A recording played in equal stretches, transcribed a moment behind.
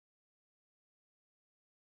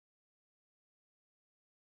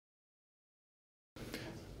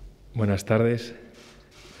Buenas tardes.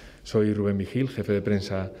 Soy Rubén Vigil, jefe de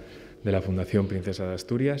prensa de la Fundación Princesa de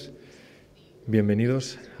Asturias.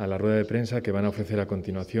 Bienvenidos a la rueda de prensa que van a ofrecer a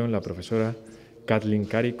continuación la profesora Katalin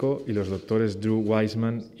Karikó y los doctores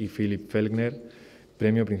Weissman y Philip Felgner,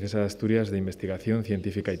 Premio Princesa de Asturias de Investigación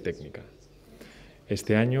Científica y Técnica.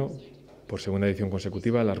 Este año, por segunda edición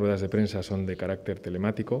consecutiva, las ruedas de prensa son de carácter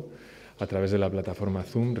telemático a través de la plataforma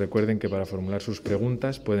Zoom. Recuerden que para formular sus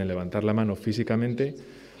preguntas pueden levantar la mano físicamente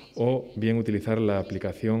o bien utilizar la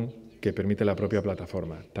aplicación que permite la propia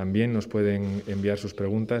plataforma. También nos pueden enviar sus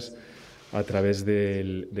preguntas a través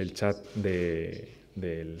del chat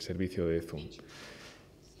del servicio de Zoom.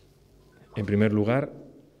 En primer lugar,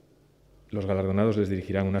 los galardonados les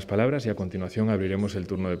dirigirán unas palabras y a continuación abriremos el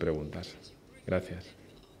turno de preguntas. Gracias.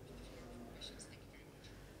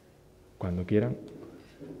 Cuando quieran.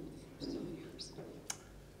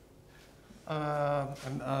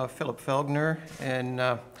 I'm Philip Felgner,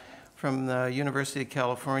 and from the University of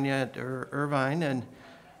California at Irvine, and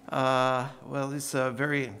well, it's a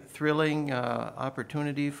very thrilling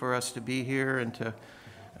opportunity for us to be here and to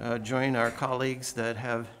join our colleagues that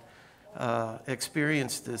have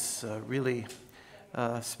experienced this really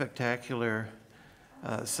spectacular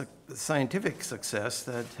scientific success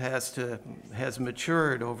that has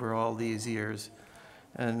matured over all these years,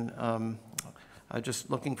 and I'm just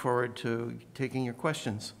looking forward to taking your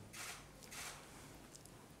questions.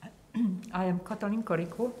 I am Katalin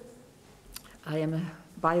Karikó. I am a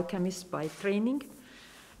biochemist by training,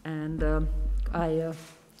 and I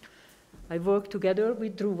worked together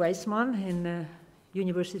with Weissman in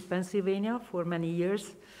University of Pennsylvania for many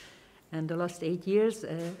years, and the last 8 years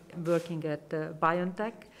working at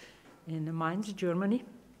BioNTech in Mainz, Germany.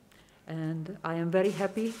 And I am very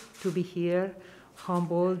happy to be here,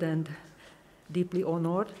 humbled and deeply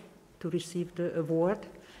honored to receive the award,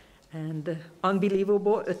 and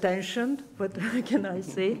unbelievable attention, what can I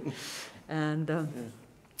say? And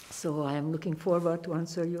so I am looking forward to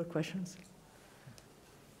answer your questions.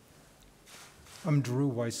 I'm Drew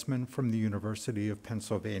Weissman from the University of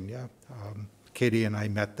Pennsylvania. Katie and I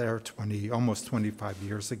met there almost 25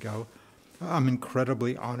 years ago. I'm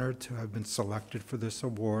incredibly honored to have been selected for this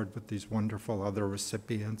award with these wonderful other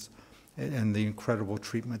recipients and the incredible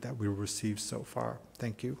treatment that we received so far.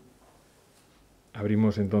 Thank you.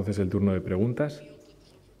 Abrimos entonces el turno de preguntas.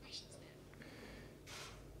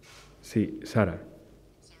 Sí, Sara.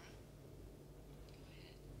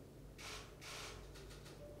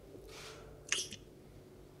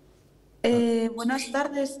 Buenas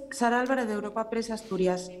tardes, Sara Álvarez de Europa Press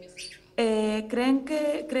Asturias. ¿Creen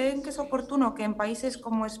que es oportuno que en países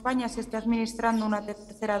como España se esté administrando una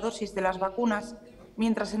tercera dosis de las vacunas,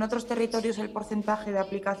 mientras en otros territorios el porcentaje de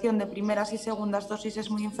aplicación de primeras y segundas dosis es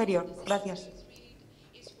muy inferior? Gracias.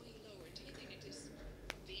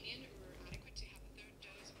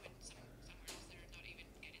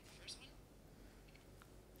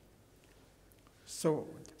 So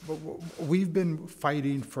we've been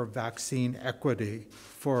fighting for vaccine equity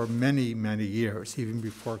for many, many years, even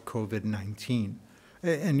before COVID-19.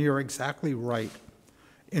 And you're exactly right.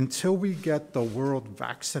 Until we get the world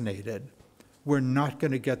vaccinated, we're not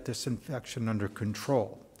going to get this infection under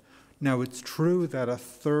control. Now, it's true that a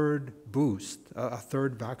third boost, a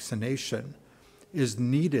third vaccination, is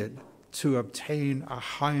needed to obtain a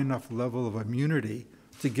high enough level of immunity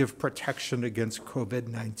to give protection against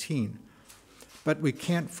COVID-19. But we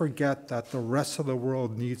can't forget that the rest of the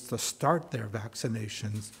world needs to start their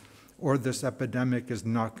vaccinations, or this epidemic is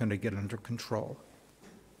not going to get under control.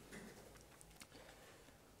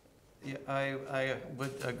 Yeah, I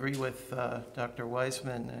would agree with Dr.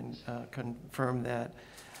 Weissman and confirm that.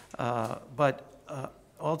 But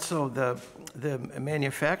also the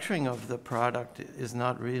manufacturing of the product is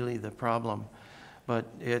not really the problem, but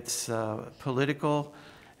it's political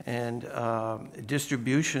and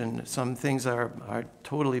distribution. Some things are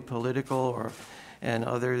totally political, and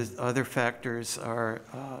other factors are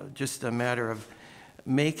just a matter of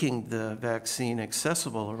making the vaccine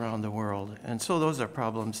accessible around the world. And so those are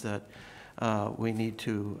problems that we need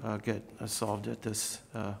to get solved at this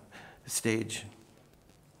stage.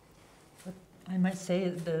 I might say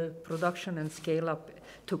the production and scale up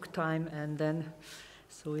took time, and then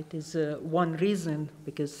so it is one reason,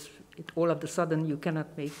 because all of a sudden you cannot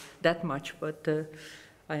make that much, but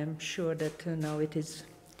I am sure that now it is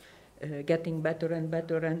getting better and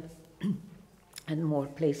better, and more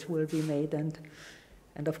place will be made,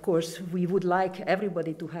 and of course we would like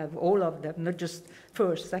everybody to have all of them, not just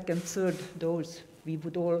first, second, third dose. We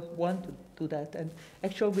would all want to do that. And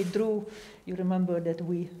actually with Drew, you remember that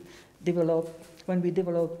when we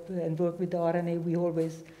develop and work with the RNA, we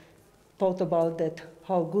always thought about that,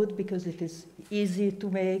 how good, because it is easy to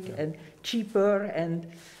make and cheaper,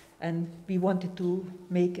 and we wanted to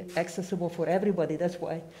make it accessible for everybody. That's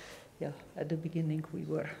why, at the beginning we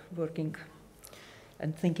were working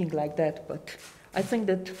and thinking like that. But I think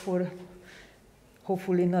that for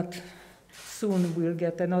hopefully not soon we'll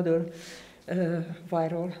get another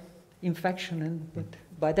viral infection, but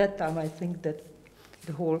by that time I think that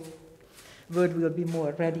the whole world will be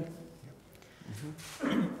more ready.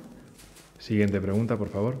 Siguiente pregunta, por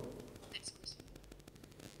favor.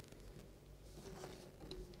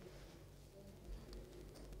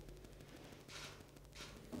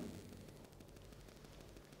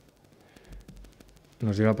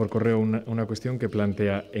 Nos llega por correo una cuestión que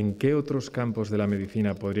plantea ¿en qué otros campos de la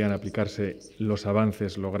medicina podrían aplicarse los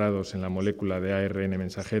avances logrados en la molécula de ARN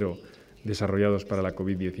mensajero desarrollados para la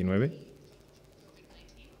COVID-19?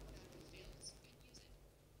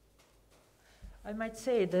 I might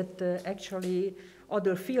say that actually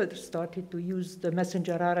other fields started to use the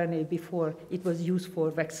messenger RNA before it was used for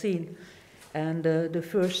vaccine. And the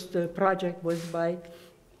first project was by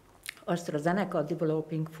AstraZeneca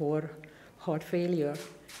developing for heart failure.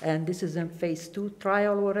 And this is in phase 2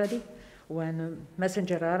 trial already, when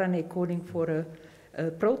messenger RNA coding for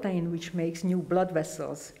a protein which makes new blood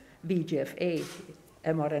vessels, VEGF-A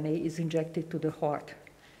mRNA, is injected to the heart.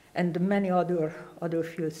 And many other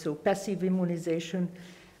fields. So passive immunization,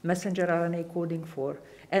 messenger RNA coding for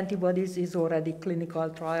antibodies is already clinical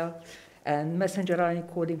trial, and messenger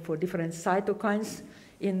RNA coding for different cytokines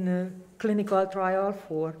in clinical trial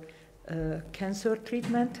for cancer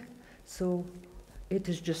treatment. So it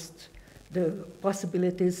is just, the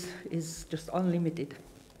possibilities is just unlimited.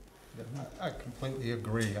 Yeah, I completely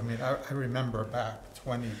agree. I mean, I remember back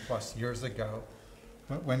 20 plus years ago,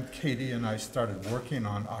 when Katie and I started working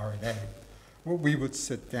on RNA, we would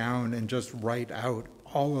sit down and just write out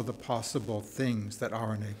all of the possible things that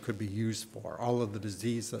RNA could be used for, all of the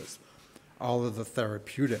diseases, all of the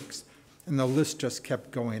therapeutics, and the list just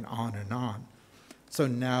kept going on and on. So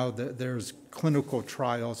now there's clinical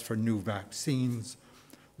trials for new vaccines.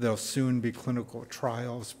 There'll soon be clinical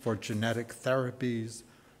trials for genetic therapies,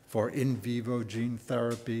 for in vivo gene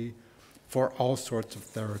therapy, for all sorts of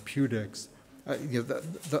therapeutics.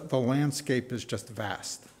 The landscape is just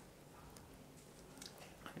vast.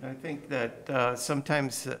 I think that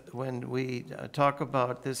sometimes when we talk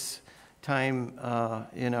about this time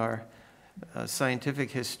in our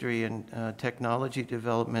scientific history and technology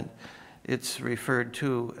development, it's referred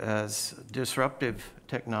to as disruptive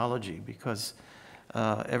technology, because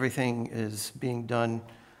everything is being done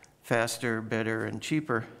faster, better, and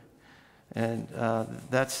cheaper. And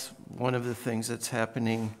that's one of the things that's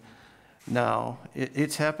happening now.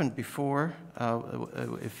 It's happened before.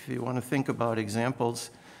 If you want to think about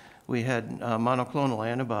examples, we had monoclonal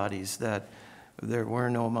antibodies that there were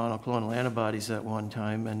no monoclonal antibodies at one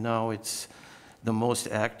time, and now it's the most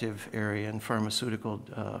active area in pharmaceutical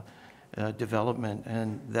development,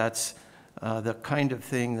 and that's the kind of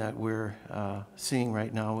thing that we're seeing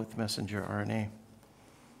right now with messenger RNA.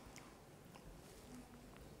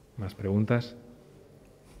 ¿Más preguntas?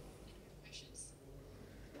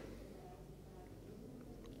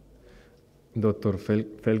 Doctor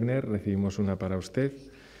Felgner, recibimos una para usted.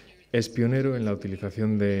 Es pionero en la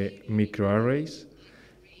utilización de microarrays.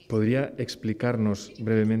 ¿Podría explicarnos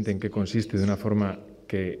brevemente en qué consiste, de una forma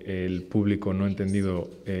que el público no entendido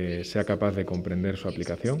sea capaz de comprender su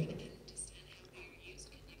aplicación?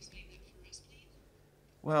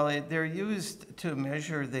 Well, they're used to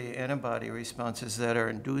measure the antibody responses that are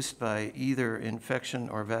induced by either infection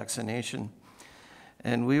or vaccination.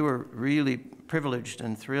 And we were really privileged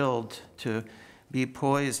and thrilled to be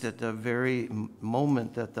poised at the very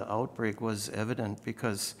moment that the outbreak was evident,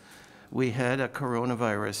 because we had a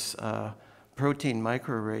coronavirus protein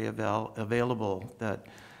microarray available that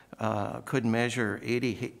could measure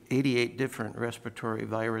 88 different respiratory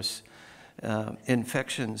virus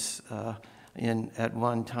infections at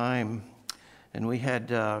one time. And we had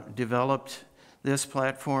developed this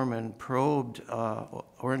platform and probed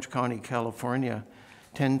Orange County, California,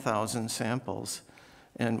 10,000 samples.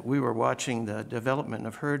 And we were watching the development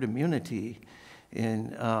of herd immunity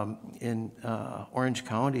in Orange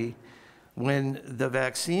County when the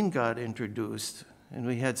vaccine got introduced. And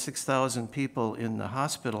we had 6,000 people in the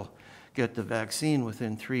hospital get the vaccine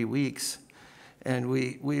within 3 weeks. And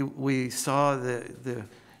we saw the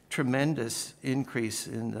tremendous increase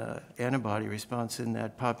in the antibody response in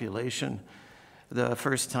that population. The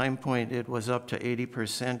first time point, it was up to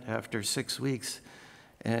 80% after 6 weeks.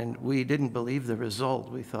 And we didn't believe the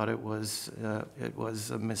result. We thought it was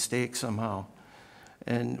a mistake somehow.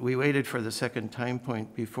 And we waited for the second time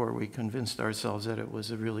point before we convinced ourselves that it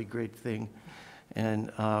was a really great thing.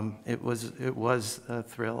 And it was a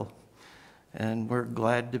thrill. And we're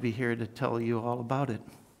glad to be here to tell you all about it.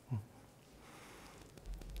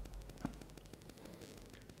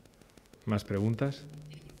 ¿Más preguntas?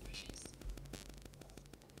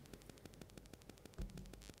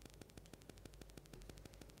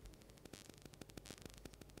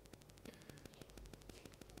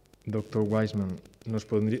 Doctor Weissman, ¿nos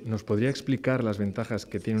podría explicar las ventajas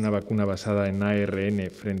que tiene una vacuna basada en ARN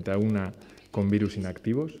frente a una con virus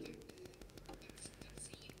inactivos?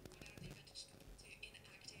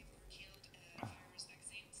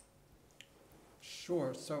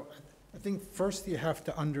 Sure. So I think first you have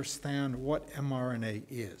to understand what mRNA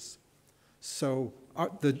is. So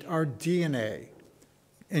our DNA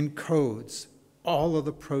encodes all of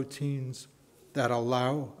the proteins that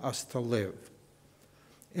allow us to live.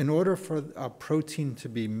 In order for a protein to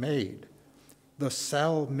be made, the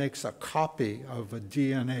cell makes a copy of a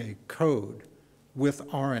DNA code with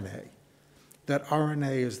RNA. That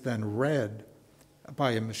RNA is then read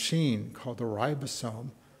by a machine called a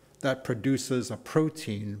ribosome that produces a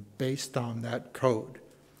protein based on that code.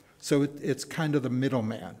 So it's kind of the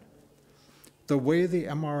middleman. The way the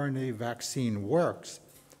mRNA vaccine works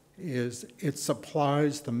is it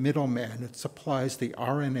supplies the middleman, it supplies the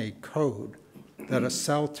RNA code that a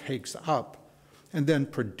cell takes up and then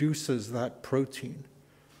produces that protein.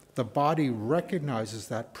 The body recognizes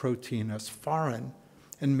that protein as foreign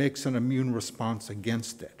and makes an immune response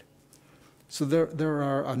against it. So there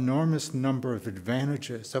are an enormous number of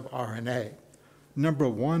advantages of RNA. Number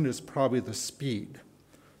one is probably the speed.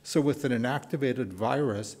 So with an inactivated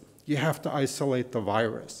virus, you have to isolate the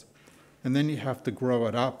virus, and then you have to grow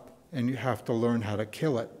it up, and you have to learn how to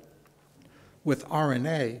kill it. With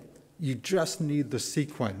RNA, you just need the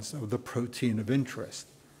sequence of the protein of interest.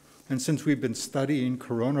 And since we've been studying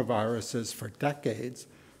coronaviruses for decades,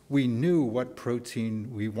 we knew what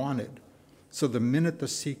protein we wanted. So the minute the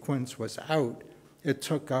sequence was out, it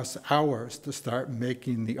took us hours to start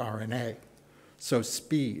making the RNA. So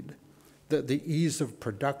speed, the ease of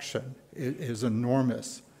production is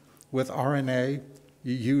enormous. With RNA,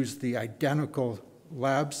 you use the identical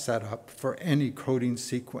lab setup for any coding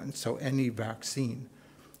sequence, so any vaccine.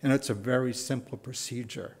 And it's a very simple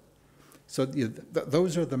procedure. So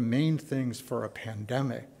those are the main things for a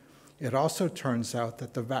pandemic. It also turns out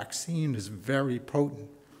that the vaccine is very potent.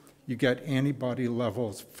 You get antibody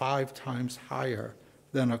levels 5 times higher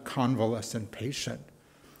than a convalescent patient,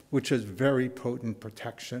 which is very potent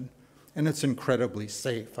protection. And it's incredibly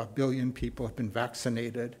safe. 1 billion people have been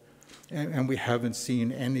vaccinated, and we haven't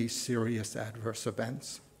seen any serious adverse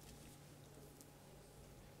events.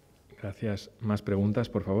 Gracias. ¿Más preguntas,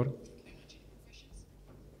 por favor?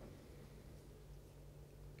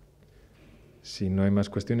 Si no hay más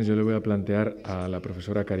cuestiones, yo le voy a plantear a la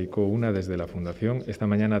profesora Karikó una desde la Fundación. Esta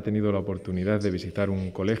mañana ha tenido la oportunidad de visitar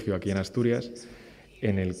un colegio aquí en Asturias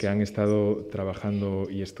en el que han estado trabajando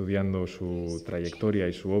y estudiando su trayectoria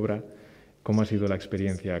y su obra. ¿Cómo ha sido la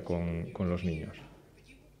experiencia con los niños?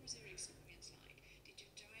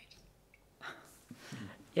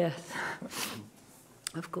 Yes.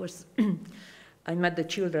 Of course, I met the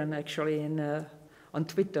children actually on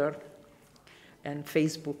Twitter and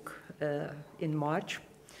Facebook in March,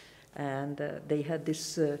 and they had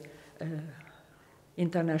this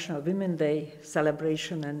International Women's Day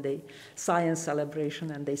celebration and the science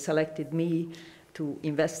celebration, and they selected me to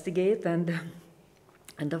investigate, and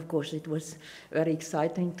of course it was very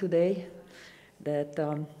exciting today that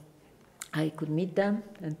I could meet them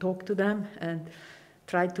and talk to them and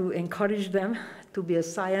try to encourage them to be a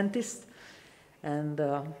scientist. And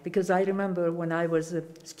because I remember when I was a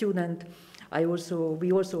student,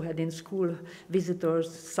 we also had in school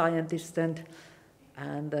visitors, scientists, and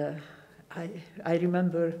I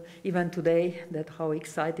remember even today that how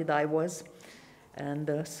excited I was.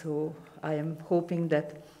 And so I am hoping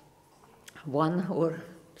that one or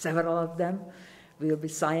several of them will be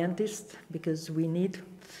scientists, because we need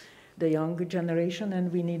the younger generation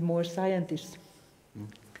and we need more scientists.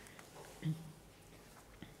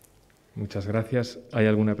 Muchas gracias. ¿Hay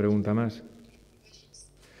alguna pregunta más?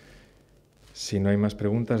 Si no hay más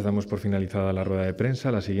preguntas, damos por finalizada la rueda de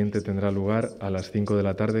prensa. La siguiente tendrá lugar a las 5 de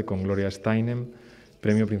la tarde con Gloria Steinem,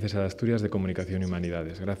 Premio Princesa de Asturias de Comunicación y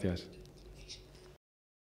Humanidades. Gracias.